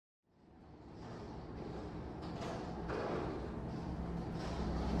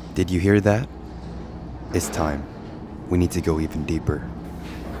Did you hear that? It's time. We need to go even deeper.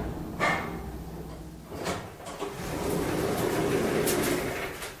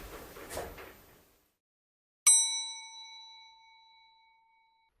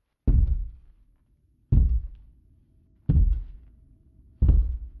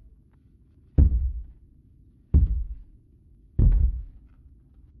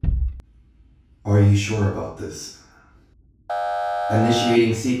 Are you sure about this?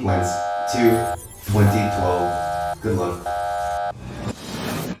 Initiating sequence to 2012. Good luck.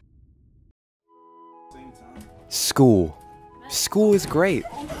 School. School is great.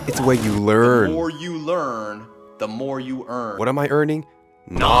 It's where you learn. The more you learn, the more you earn. What am I earning?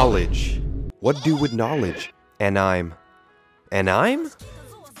 Knowledge. What do with knowledge? And I'm the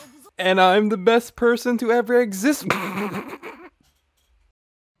best person to ever exist.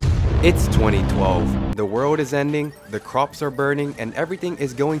 It's 2012. The world is ending, the crops are burning, and everything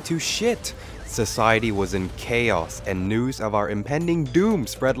is going to shit. Society was in chaos, and news of our impending doom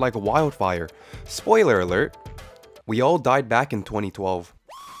spread like wildfire. Spoiler alert, we all died back in 2012.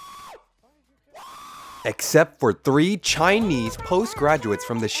 Except for 3 Chinese postgraduates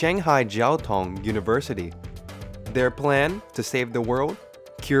from the Shanghai Jiaotong University. Their plan to save the world,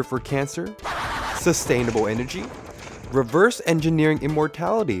 cure for cancer, sustainable energy, reverse engineering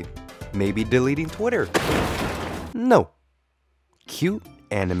immortality, maybe deleting Twitter. No. Cute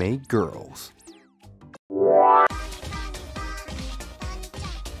anime girls.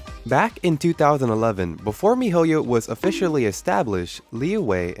 Back in 2011, before miHoYo was officially established, Liu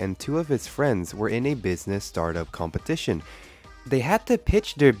Wei and 2 of his friends were in a business startup competition. They had to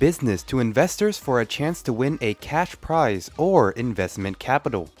pitch their business to investors for a chance to win a cash prize or investment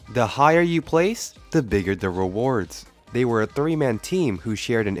capital. The higher you place, the bigger the rewards. They were a 3-man team who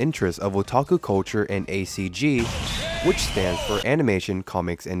shared an interest of otaku culture and ACG, which stands for animation,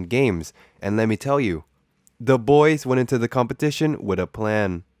 comics, and games. And let me tell you, the boys went into the competition with a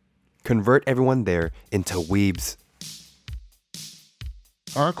plan. Convert everyone there into weebs.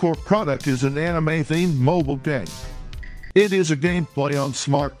 Our core product is an anime-themed mobile game. It is a gameplay on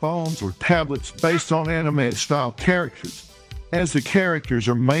smartphones or tablets based on anime-style characters. As the characters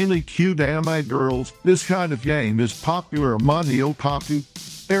are mainly cute anime girls, this kind of game is popular among the otaku.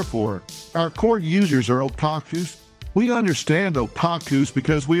 Therefore, our core users are otakus. We understand otakus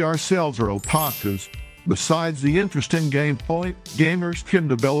because we ourselves are otakus. Besides the interesting gameplay, gamers can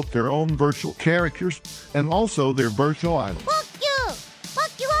develop their own virtual characters and also their virtual idols. Fuck you!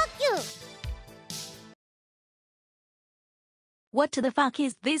 Fuck you, fuck you! What the fuck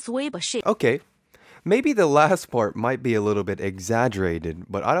is this weeb shit? Okay. Maybe the last part might be a little bit exaggerated,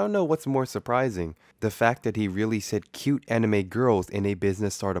 but I don't know what's more surprising. The fact that he really said cute anime girls in a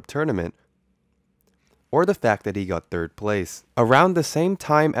business startup tournament, or the fact that he got 3rd place. Around the same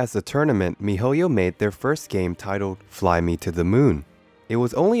time as the tournament, miHoYo made their first game titled Fly Me to the Moon. It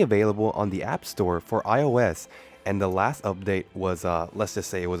was only available on the App Store for iOS, and the last update was, let's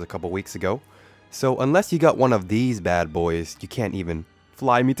just say it was a couple weeks ago. So unless you got one of these bad boys, you can't even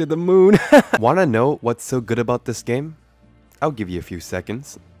fly me to the moon. Wanna know what's so good about this game? I'll give you a few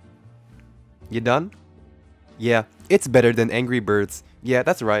seconds. You done? Yeah, it's better than Angry Birds. Yeah,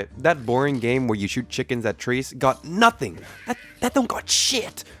 that's right. That boring game where you shoot chickens at trees got nothing. That don't got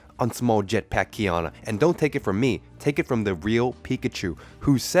shit on small jetpack Kiana. And don't take it from me. Take it from the real Pikachu,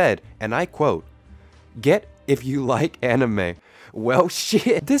 who said, and I quote, "Get if you like anime." Well,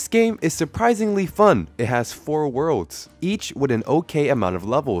 shit. This game is surprisingly fun. It has 4 worlds, each with an okay amount of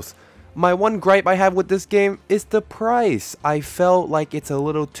levels. My one gripe I have with this game is the price. I felt like it's a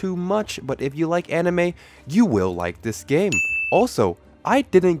little too much, but if you like anime, you will like this game. Also, I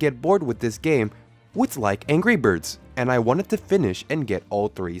didn't get bored with this game, which like Angry Birds, and I wanted to finish and get all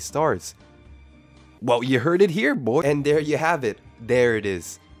 3 stars. Well, you heard it here, boy. And there you have it. There it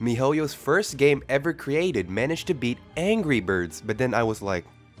is. miHoYo's first game ever created managed to beat Angry Birds, but then I was like,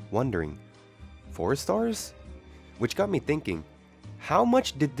 wondering, 4 stars? Which got me thinking, how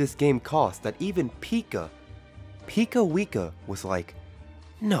much did this game cost that even Pika Wika was like,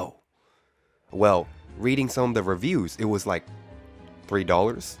 no. Well, reading some of the reviews, it was like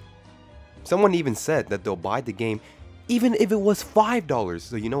 $3. Someone even said that they'll buy the game even if it was $5,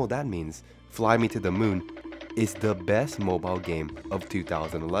 so you know what that means. Fly Me to the Moon is the best mobile game of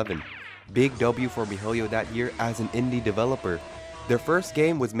 2011. Big W for miHoYo that year as an indie developer. Their first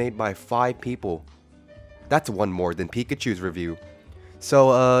game was made by 5 people. That's one more than Pikachu's review.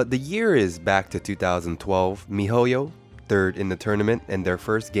 So the year is back to 2012. miHoYo, 3rd in the tournament, and their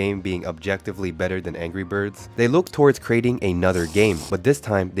first game being objectively better than Angry Birds. They looked towards creating another game, but this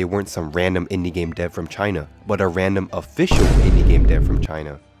time they weren't some random indie game dev from China, but a random official indie game dev from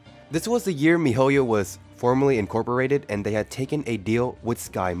China. This was the year miHoYo was formally incorporated and they had taken a deal with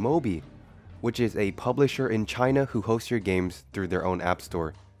SkyMobi, which is a publisher in China who hosts your games through their own app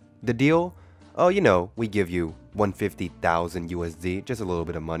store. The deal? Oh, you know, we give you 150,000 USD, just a little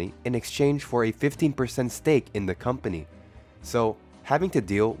bit of money, in exchange for a 15% stake in the company. So, having to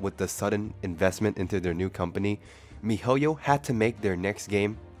deal with the sudden investment into their new company, miHoYo had to make their next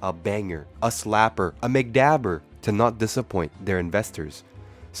game a banger, a slapper, a McDabber to not disappoint their investors.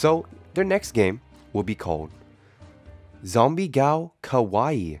 So, their next game will be called Zombie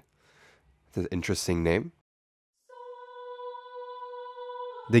Kawaii. That's an interesting name.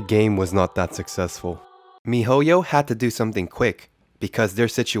 The game was not that successful. miHoYo had to do something quick because their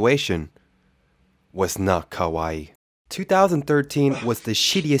situation was not kawaii. 2013 was the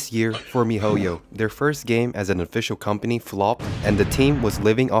shittiest year for miHoYo. Their first game as an official company flopped and the team was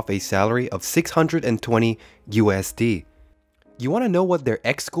living off a salary of 620 USD. You want to know what their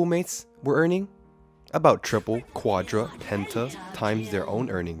ex-schoolmates were earning? About triple, quadra, penta times their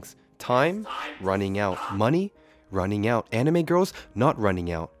own earnings. Time running out. Money running out. Anime girls not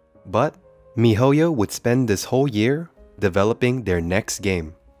running out. But miHoYo would spend this whole year developing their next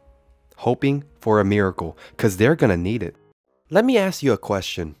game, hoping for a miracle, cause they're gonna need it. Let me ask you a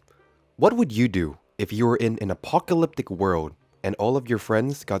question. What would you do if you were in an apocalyptic world and all of your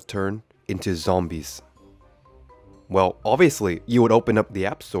friends got turned into zombies? Well, obviously, you would open up the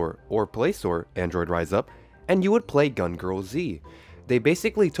App Store or Play Store, Android Rise Up, and you would play Gun Girl Z. They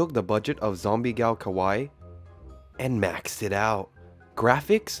basically took the budget of Zombie Kawaii and maxed it out.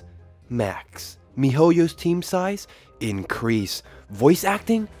 Graphics? Max. miHoYo's team size? Increase. Voice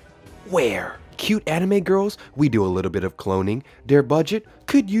acting? Where? Cute anime girls? We do a little bit of cloning. Their budget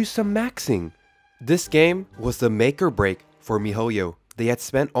could use some maxing. This game was the make or break for miHoYo. They had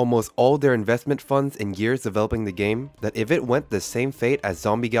spent almost all their investment funds and years developing the game that if it went the same fate as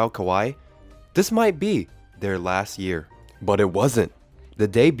Zombie Kawaii, this might be their last year. But it wasn't. The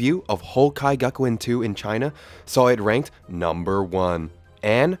debut of Honkai Gakuen 2 in China saw it ranked number 1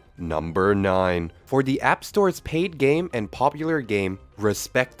 and number 9 for the App Store's paid game and popular game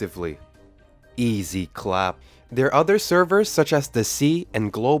respectively. Easy clap. Their other servers such as the Sea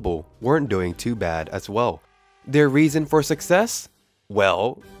and Global weren't doing too bad as well. Their reason for success?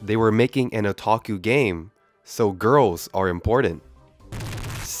 Well, they were making an otaku game, so girls are important,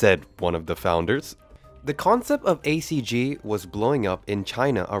 said one of the founders. The concept of ACG was blowing up in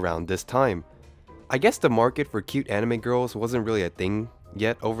China around this time. I guess the market for cute anime girls wasn't really a thing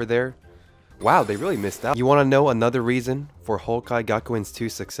yet over there. Wow, they really missed out. You want to know another reason for Honkai Gakuen's 2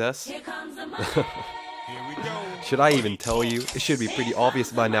 success? Should I even tell you? It should be pretty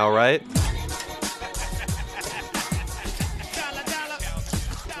obvious by now, right?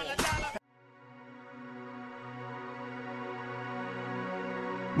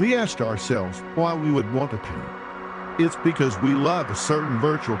 We asked ourselves why we would want a team. It's because we love a certain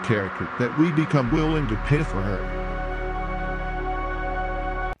virtual character that we become willing to pay for her.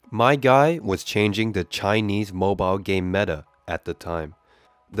 My guy was changing the Chinese mobile game meta at the time.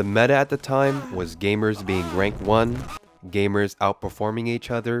 The meta at the time was gamers being rank 1, gamers outperforming each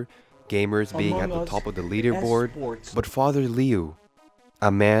other, gamers being at the top of the leaderboard. But Father Liu,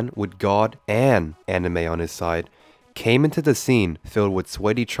 a man with God and anime on his side, came into the scene filled with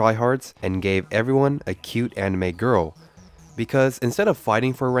sweaty tryhards and gave everyone a cute anime girl. Because instead of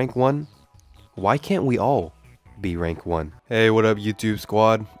fighting for rank 1, why can't we all be rank 1? Hey, what up YouTube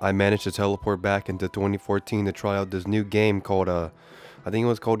squad? I managed to teleport back into 2014 to try out this new game called I think it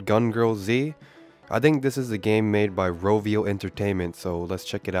was called Gun Girl Z. I think this is a game made by Rovio Entertainment, so let's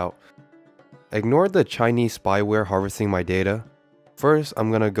check it out. Ignore the Chinese spyware harvesting my data. First,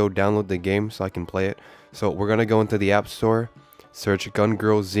 I'm gonna go download the game so I can play it. So we're gonna go into the App Store, search Gun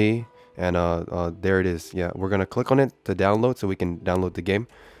Girl Z, and there it is. Yeah, we're gonna click on it to download so we can download the game.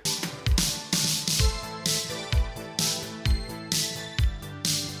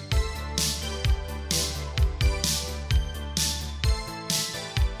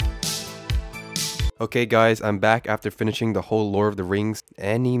 Okay guys, I'm back after finishing the whole Lord of the Rings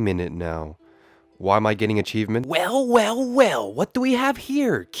any minute now. Why am I getting achievement? Well, what do we have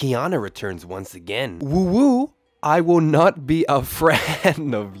here? Kiana returns once again. Woo woo, I will not be a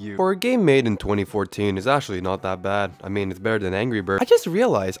fan of you. For a game made in 2014, it's actually not that bad. I mean, it's better than Angry Birds. I just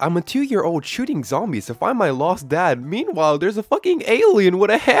realized I'm a 2-year-old shooting zombies to find my lost dad. Meanwhile, there's a fucking alien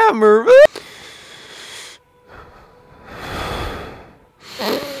with a hammer.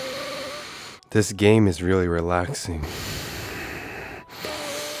 This game is really relaxing.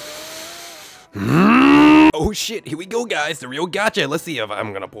 Oh shit, here we go guys, the real gacha. Let's see if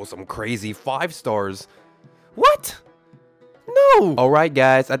I'm gonna pull some crazy 5 stars. What? no! Alright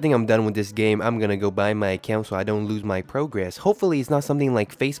guys, I think I'm done with this game. I'm gonna go buy my account so I don't lose my progress. Hopefully it's not something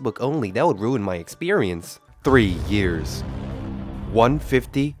like Facebook only. That would ruin my experience. 3 years.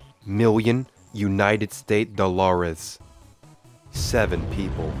 150 million United States dollars. 7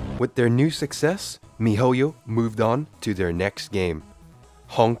 people. With their new success, miHoYo moved on to their next game.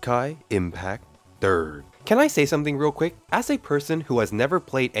 Honkai Impact 3rd. Can I say something real quick? As a person who has never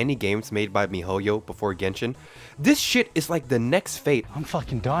played any games made by miHoYo before Genshin, this shit is like the next Fate. I'm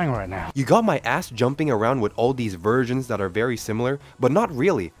fucking dying right now. You got my ass jumping around with all these versions that are very similar, but not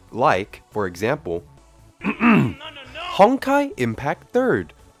really. Like, for example, Honkai Impact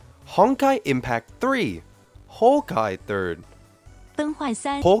 3rd, Honkai Impact 3, Honkai 3rd, 崩坏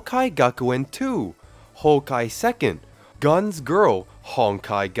3 Honkai Gakuen 2, Honkai 2nd, Guns Girl,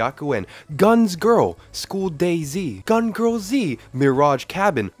 Honkai Gakuen, Guns Girl, School Day Z, Gun Girl Z, Mirage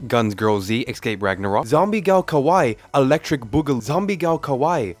Cabin, Guns Girl Z, Escape Ragnarok, Zombie Gal Kawaii, Electric Boogaloo, Zombie Gal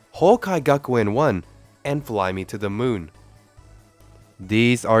Kawaii, Honkai Gakuen 1, and Fly Me to the Moon.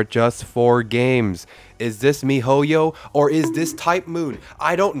 These are just 4 games. Is this miHoYo or is this Type Moon?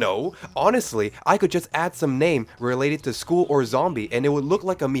 I don't know. Honestly, I could just add some name related to school or zombie and it would look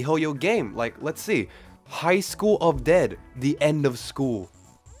like a miHoYo game. Like, let's see. High School of Dead, The End of School.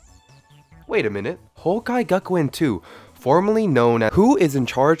 Wait a minute. Honkai Gakuen 2, formerly known as... Who is in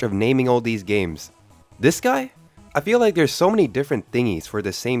charge of naming all these games? This guy? I feel like there's so many different thingies for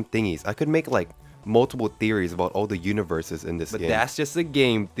the same thingies. I could make like multiple theories about all the universes in this game. But that's just a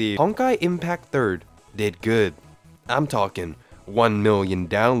game theory. Honkai Impact 3rd did good. I'm talking 1 million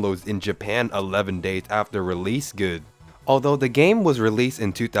downloads in Japan 11 days after release good. Although the game was released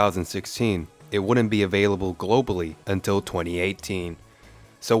in 2016, it wouldn't be available globally until 2018.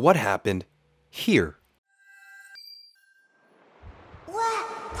 So what happened here? 哇，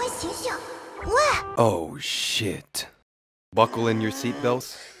快醒醒！哇！ Oh shit. Buckle in your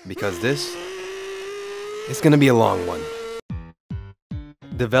seatbelts because this is gonna be a long one.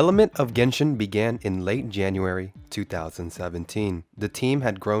 Development of Genshin began in late January 2017. The team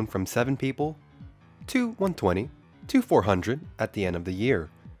had grown from 7 people to 120 to 400 at the end of the year.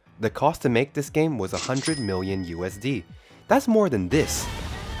 The cost to make this game was 100 million USD. That's more than this,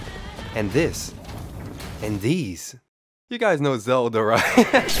 and this, and these. You guys know Zelda,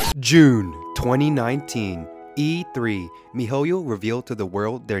 right? June 2019, E3, miHoYo revealed to the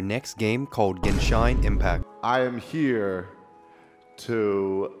world their next game called Genshin Impact. I am here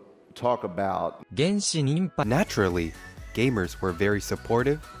to talk about genshin impact. Naturally, gamers were very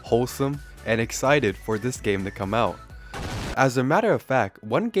supportive, wholesome, and excited for this game to come out. As a matter of fact,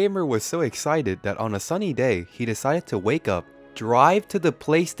 one gamer was so excited that on a sunny day, he decided to wake up, drive to the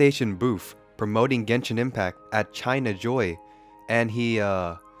PlayStation booth promoting Genshin Impact at China Joy, and he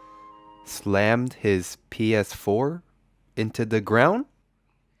slammed his PS4 into the ground?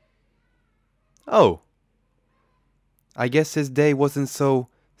 Oh. I guess his day wasn't so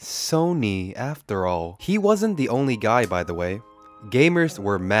Sony after all. He wasn't the only guy, by the way. Gamers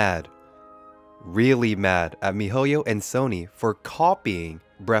were mad. Really mad at miHoYo and Sony for copying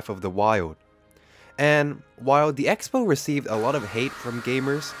Breath of the Wild. And while the expo received a lot of hate from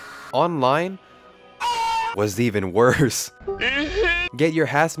gamers, online was even worse. Get your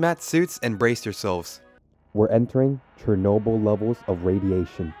hazmat suits and brace yourselves. We're entering Chernobyl levels of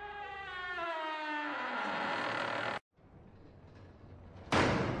radiation.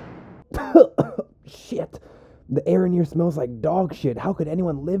 Shit! The air in here smells like dog shit. How could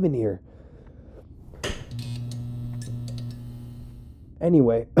anyone live in here?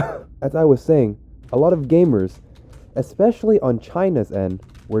 Anyway, as I was saying, a lot of gamers, especially on China's end,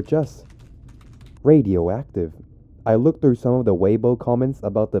 were just radioactive. I looked through some of the Weibo comments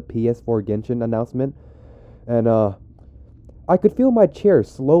about the PS4 Genshin announcement, and I could feel my chair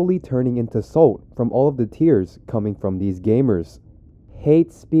slowly turning into salt from all of the tears coming from these gamers.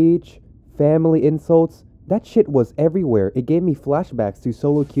 Hate speech, family insults, that shit was everywhere. It gave me flashbacks to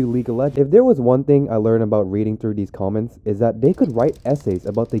solo queue League of Legends. If there was one thing I learned about reading through these comments, is that they could write essays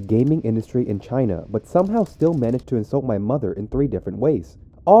about the gaming industry in China, but somehow still manage to insult my mother in 3 different ways.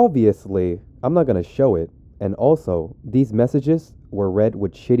 Obviously, I'm not gonna show it, and also, these messages were read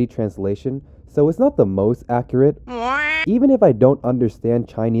with shitty translation, so it's not the most accurate. Even if I don't understand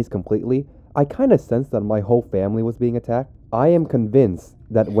Chinese completely, I kinda sensed that my whole family was being attacked. I am convinced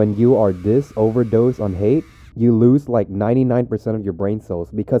that when you are this overdosed on hate, you lose like 99% of your brain cells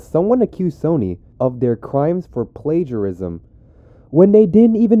because someone accused Sony of their crimes for plagiarism when they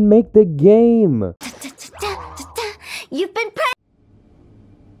didn't even make the game. You've been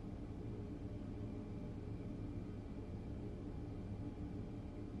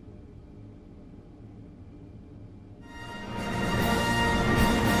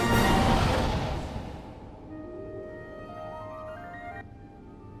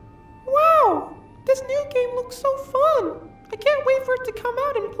looks so fun. I can't wait for it to come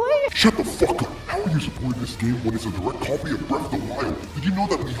out and play it. Shut the fuck up! How are you supporting this game when it's a direct copy of Breath of the Wild? Did you know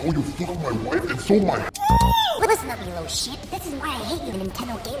that miHoYo fucked my wife and sold my— Listen up, you little shit. This is why I hate you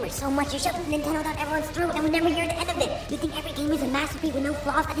Nintendo gamers so much. You shove Nintendo down everyone's throat and we never hear the end of it. You think every game is a masterpiece with no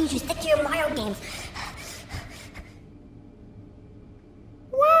flaws? I think you should stick to your Mario games.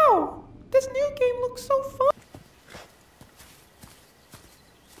 Wow, this new game looks so fun.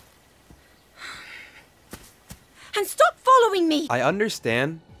 And stop following me! I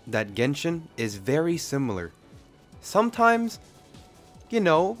understand that Genshin is very similar. Sometimes, you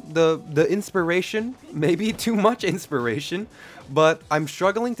know, the inspiration, maybe too much inspiration, but I'm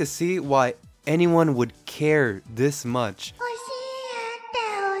struggling to see why anyone would care this much.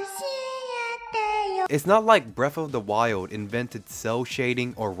 It's not like Breath of the Wild invented cell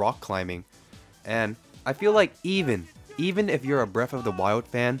shading or rock climbing, and I feel like even if you're a Breath of the Wild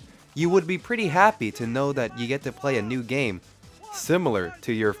fan, you would be pretty happy to know that you get to play a new game similar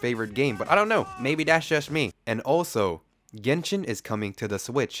to your favorite game, but I don't know, maybe that's just me. And also, Genshin is coming to the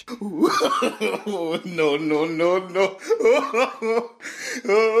Switch. No.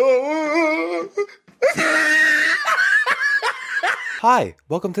 Hi,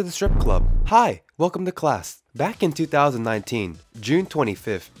 welcome to the strip club. Hi, welcome to class. Back in 2019, June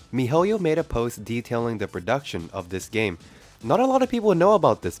 25th, miHoYo made a post detailing the production of this game. Not a lot of people know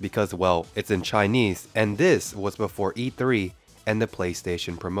about this because, well, it's in Chinese, and this was before E3 and the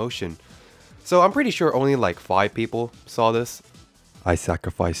PlayStation promotion. So I'm pretty sure only like 5 people saw this. I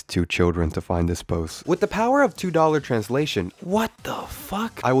sacrificed 2 children to find this post. With the power of $2 translation, what the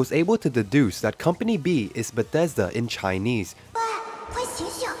fuck? I was able to deduce that Company B is Bethesda in Chinese.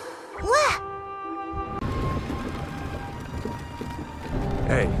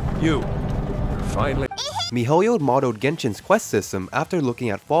 Hey, you. Finally. miHoYo modeled Genshin's quest system after looking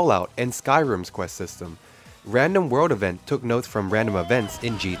at Fallout and Skyrim's quest system. Random World Event took notes from random events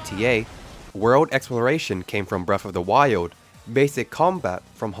in GTA. World Exploration came from Breath of the Wild. Basic Combat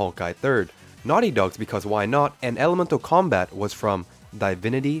from Honkai 3rd. Naughty Dog's Because Why Not and Elemental Combat was from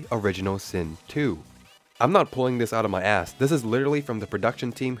Divinity Original Sin 2. I'm not pulling this out of my ass. This is literally from the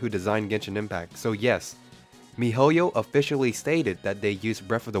production team who designed Genshin Impact. So yes, miHoYo officially stated that they used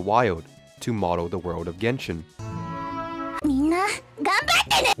Breath of the Wild to model the world of Genshin.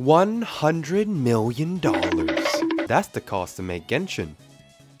 $100 million. That's the cost to make Genshin.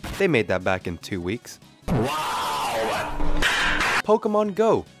 They made that back in 2 weeks. Wow. Pokemon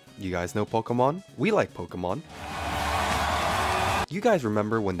Go. You guys know Pokemon? We like Pokemon. You guys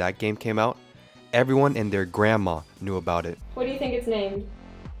remember when that game came out? Everyone and their grandma knew about it. What do you think it's named?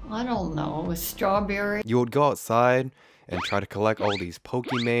 I don't know, strawberry. You would go outside and try to collect all these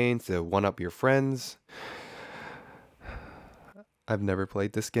Pokemanes to one-up your friends. I've never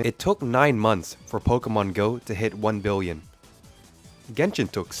played this game. It took 9 months for Pokemon Go to hit 1 billion.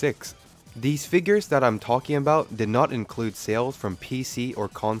 Genshin took 6. These figures that I'm talking about did not include sales from PC or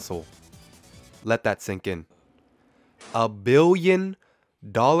console. Let that sink in. $1 billion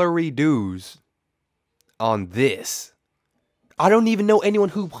dues on this. I don't even know anyone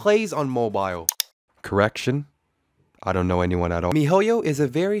who plays on mobile. Correction. I don't know anyone at all. miHoYo is a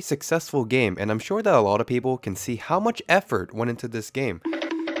very successful game, and I'm sure that a lot of people can see how much effort went into this game.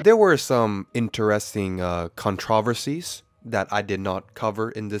 There were some interesting controversies that I did not cover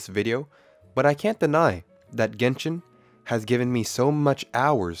in this video, but I can't deny that Genshin has given me so much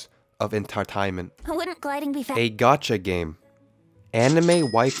hours of entertainment. Wouldn't gliding be fast? A gacha game. Anime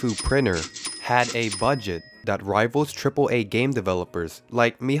Waifu Printer had a budget that rivals AAA game developers.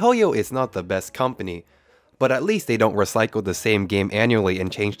 Like, miHoYo is not the best company, but at least they don't recycle the same game annually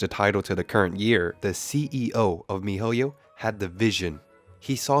and change the title to the current year. The CEO of miHoYo had the vision.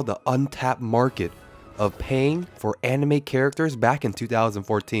 He saw the untapped market of paying for anime characters back in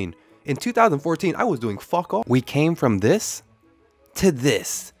 2014. In 2014, I was doing fuck all. We came from this to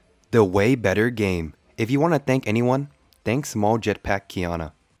this. The way better game. If you want to thank anyone, thank Small Jetpack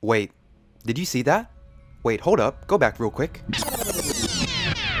Kiana. Wait, did you see that? Wait, hold up. Go back real quick.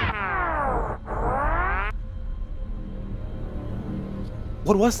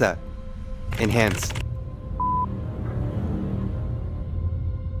 What was that? Enhance.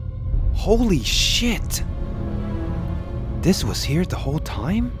 Holy shit! This was here the whole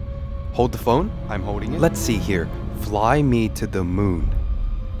time? Hold the phone. I'm holding it. Let's see here. Fly me to the moon.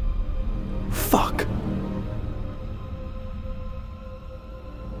 Fuck!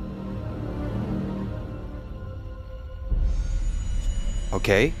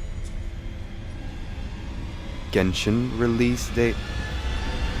 Okay. Genshin release date.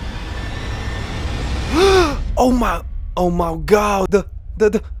 Oh my god!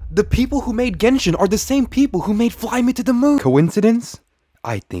 The people who made Genshin are the same people who made Fly Me to the Moon. Coincidence?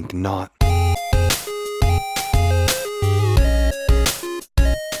 I think not.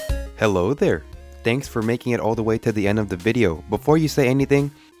 Hello there. Thanks for making it all the way to the end of the video. Before you say anything,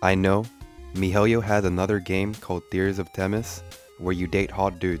 I know miHoYo has another game called Tears of Themis where you date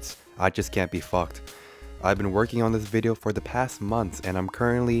hot dudes. I just can't be fucked. I've been working on this video for the past months and I'm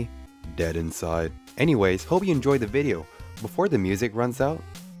currently dead inside. Anyways, hope you enjoyed the video. Before the music runs out,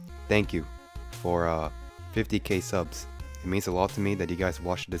 thank you for 50k subs. It means a lot to me that you guys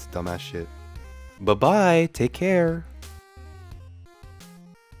watched this dumbass shit. Bye bye, take care.